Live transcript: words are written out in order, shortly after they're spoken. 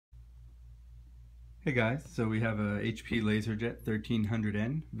Hey guys, so we have a HP laserjet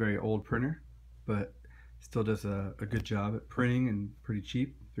 1300N, very old printer, but still does a good job at printing and pretty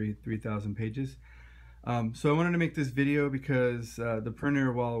cheap, 3,000 pages. So I wanted to make this video because the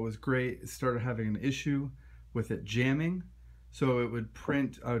printer, while it was great, it started having an issue with it jamming. So it would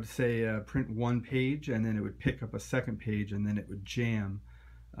print, I would say print one page and then it would pick up a second page and then it would jam.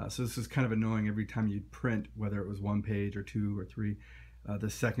 So this is kind of annoying. Every time you'd print, whether it was one page or two or three, the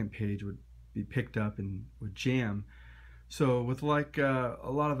second page would be picked up and would jam. So with a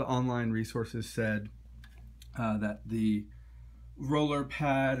lot of the online resources said that the roller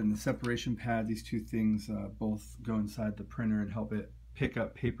pad and the separation pad, these two things both go inside the printer and help it pick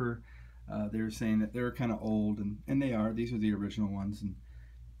up paper. They were saying that they were kind of old, and they are. These are the original ones, and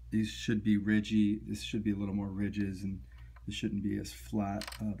these should be ridgy. This should be a little more ridges, and this shouldn't be as flat.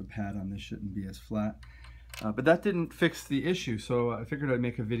 The pad on this shouldn't be as flat. But that didn't fix the issue, so I figured I'd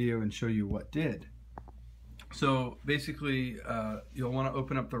make a video and show you what did. So basically, you'll want to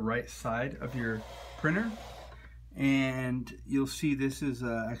open up the right side of your printer, and you'll see this is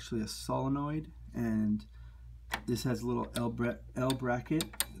actually a solenoid, and this has a little L bracket.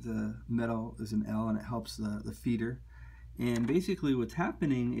 The metal is an L, and it helps the feeder. And basically what's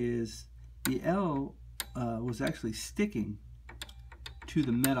happening is the L was actually sticking to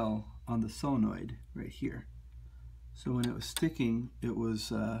the metal on the solenoid right here. So when it was sticking, it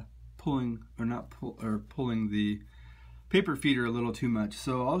was pulling the paper feeder a little too much.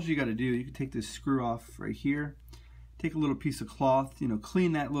 So all you got to do, you can take this screw off right here, take a little piece of cloth,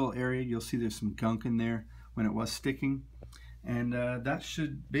 clean that little area. You'll see there's some gunk in there when it was sticking, and that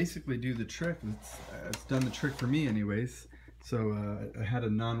should basically do the trick. It's done the trick for me anyways. So I had a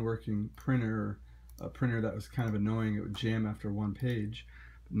non-working printer, a printer that was kind of annoying. It would jam after one page.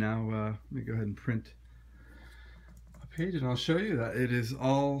 Now let me go ahead and print a page, and I'll show you that it is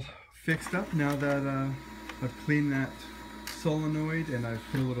all fixed up now that I've cleaned that solenoid, and I've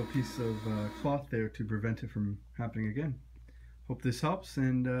put a little piece of cloth there to prevent it from happening again. Hope this helps,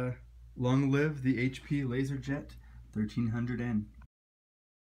 and long live the HP laserjet 1300N.